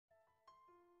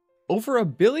Over a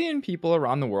billion people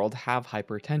around the world have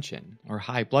hypertension, or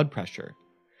high blood pressure.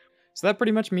 So that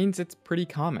pretty much means it's pretty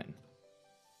common.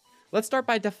 Let's start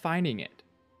by defining it.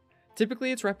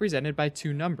 Typically, it's represented by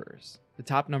two numbers. The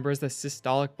top number is the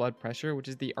systolic blood pressure, which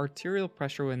is the arterial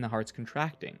pressure when the heart's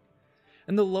contracting.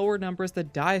 And the lower number is the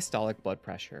diastolic blood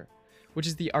pressure, which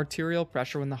is the arterial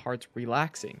pressure when the heart's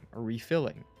relaxing or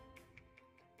refilling.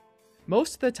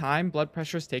 Most of the time, blood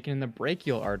pressure is taken in the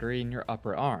brachial artery in your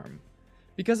upper arm.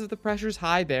 Because if the pressure's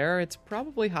high there, it's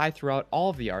probably high throughout all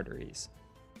of the arteries.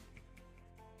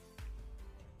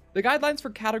 The guidelines for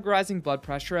categorizing blood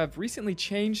pressure have recently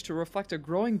changed to reflect a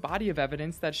growing body of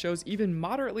evidence that shows even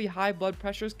moderately high blood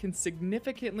pressures can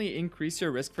significantly increase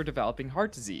your risk for developing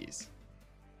heart disease.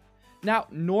 Now,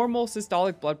 normal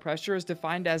systolic blood pressure is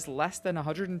defined as less than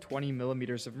 120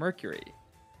 millimeters of mercury,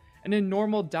 and a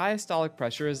normal diastolic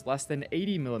pressure is less than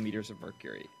 80 millimeters of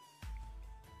mercury.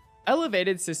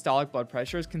 Elevated systolic blood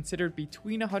pressure is considered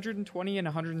between 120 and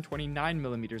 129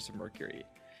 millimeters of mercury,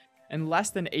 and less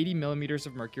than 80 millimeters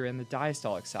of mercury on the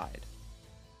diastolic side.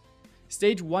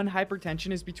 Stage 1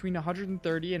 hypertension is between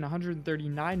 130 and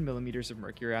 139 millimeters of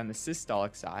mercury on the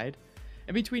systolic side,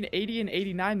 and between 80 and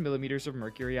 89 millimeters of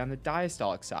mercury on the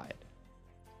diastolic side.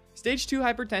 Stage 2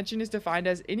 hypertension is defined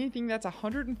as anything that's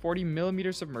 140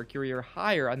 millimeters of mercury or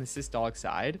higher on the systolic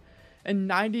side, and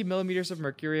 90 millimeters of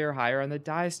mercury or higher on the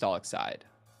diastolic side.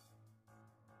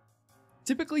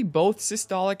 Typically, both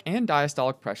systolic and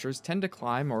diastolic pressures tend to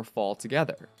climb or fall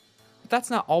together, but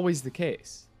that's not always the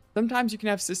case. Sometimes you can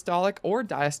have systolic or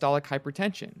diastolic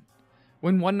hypertension,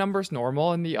 when one number's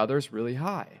normal and the other's really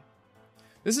high.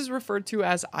 This is referred to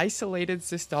as isolated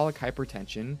systolic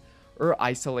hypertension or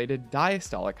isolated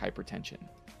diastolic hypertension.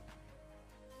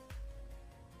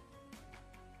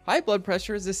 High blood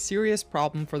pressure is a serious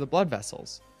problem for the blood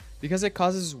vessels because it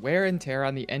causes wear and tear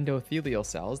on the endothelial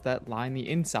cells that line the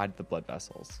inside of the blood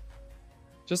vessels.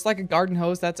 Just like a garden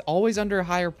hose that's always under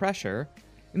higher pressure,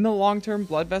 in the long term,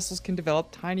 blood vessels can develop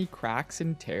tiny cracks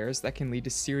and tears that can lead to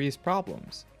serious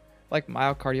problems, like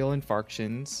myocardial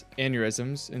infarctions,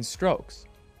 aneurysms, and strokes.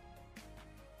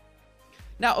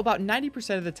 Now, about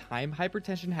 90% of the time,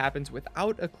 hypertension happens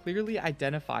without a clearly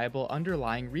identifiable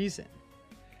underlying reason,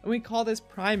 and we call this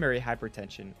primary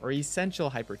hypertension or essential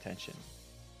hypertension.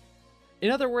 In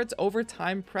other words, over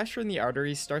time, pressure in the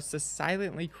arteries starts to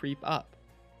silently creep up.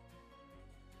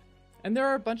 And there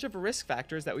are a bunch of risk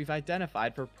factors that we've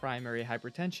identified for primary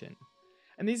hypertension,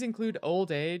 and these include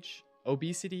old age,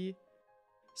 obesity,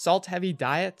 salt-heavy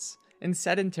diets, and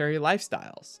sedentary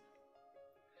lifestyles.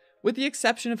 With the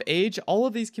exception of age, all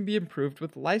of these can be improved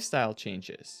with lifestyle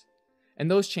changes, and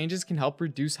those changes can help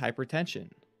reduce hypertension.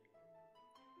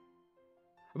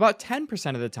 About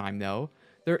 10% of the time, though,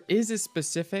 there is a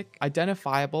specific,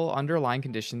 identifiable underlying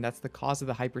condition that's the cause of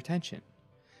the hypertension,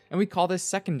 and we call this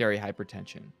secondary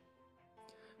hypertension.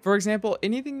 For example,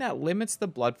 anything that limits the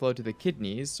blood flow to the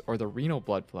kidneys, or the renal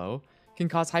blood flow, can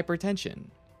cause hypertension,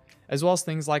 as well as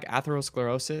things like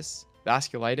atherosclerosis,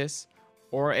 vasculitis,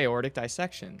 or aortic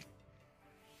dissection.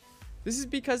 This is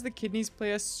because the kidneys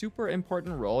play a super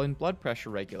important role in blood pressure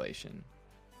regulation.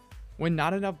 When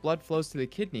not enough blood flows to the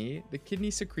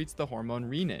kidney secretes the hormone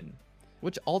renin,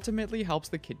 which ultimately helps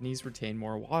the kidneys retain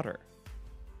more water.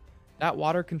 That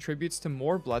water contributes to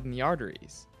more blood in the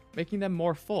arteries, making them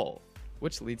more full,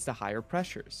 which leads to higher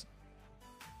pressures.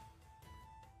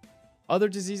 Other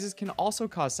diseases can also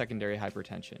cause secondary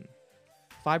hypertension.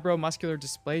 Fibromuscular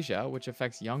dysplasia, which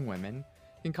affects young women,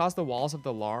 can cause the walls of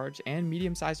the large and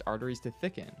medium-sized arteries to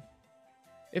thicken.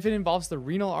 If it involves the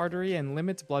renal artery and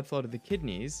limits blood flow to the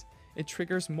kidneys, it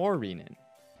triggers more renin.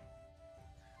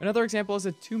 Another example is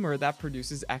a tumor that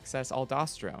produces excess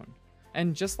aldosterone,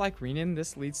 and just like renin,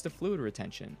 this leads to fluid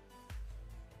retention.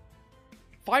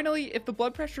 Finally, if the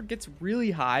blood pressure gets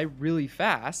really high really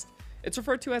fast, it's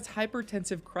referred to as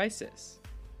hypertensive crisis.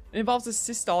 It involves a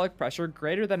systolic pressure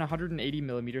greater than 180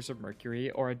 millimeters of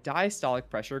mercury or a diastolic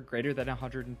pressure greater than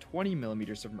 120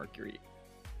 millimeters of mercury.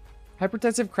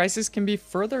 Hypertensive crisis can be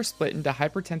further split into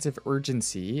hypertensive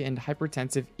urgency and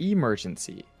hypertensive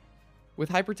emergency. With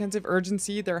hypertensive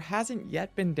urgency, there hasn't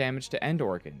yet been damage to end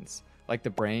organs, like the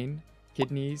brain,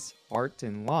 kidneys, heart,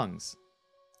 and lungs.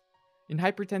 In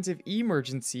hypertensive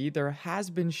emergency, there has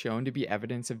been shown to be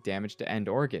evidence of damage to end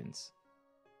organs.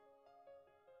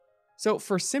 So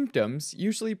for symptoms,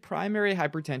 usually primary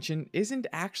hypertension isn't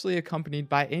actually accompanied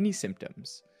by any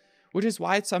symptoms, which is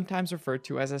why it's sometimes referred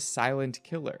to as a silent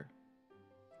killer.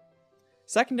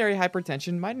 Secondary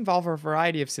hypertension might involve a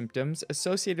variety of symptoms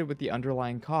associated with the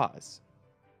underlying cause.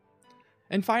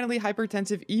 And finally,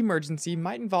 hypertensive emergency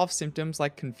might involve symptoms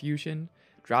like confusion,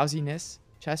 drowsiness,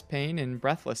 chest pain, and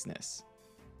breathlessness.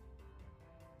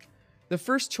 The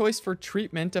first choice for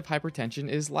treatment of hypertension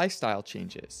is lifestyle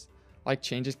changes, like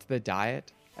changes to the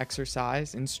diet,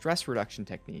 exercise, and stress reduction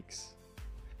techniques.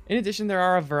 In addition, there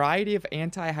are a variety of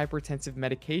antihypertensive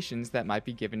medications that might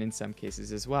be given in some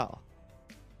cases as well.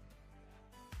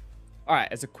 Alright,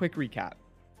 as a quick recap,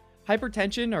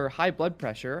 hypertension or high blood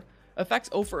pressure affects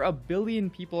over 1 billion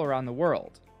people around the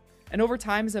world, and over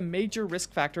time is a major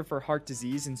risk factor for heart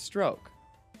disease and stroke.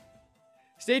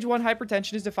 Stage 1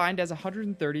 hypertension is defined as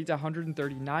 130 to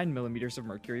 139 millimeters of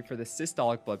mercury for the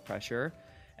systolic blood pressure,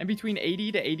 and between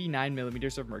 80 to 89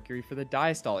 millimeters of mercury for the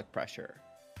diastolic pressure.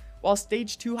 While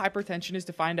stage 2 hypertension is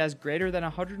defined as greater than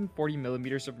 140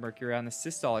 millimeters of mercury on the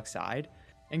systolic side,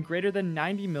 and greater than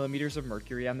 90 millimeters of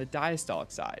mercury on the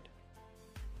diastolic side.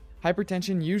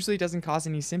 Hypertension usually doesn't cause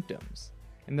any symptoms,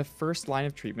 and the first line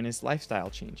of treatment is lifestyle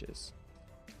changes.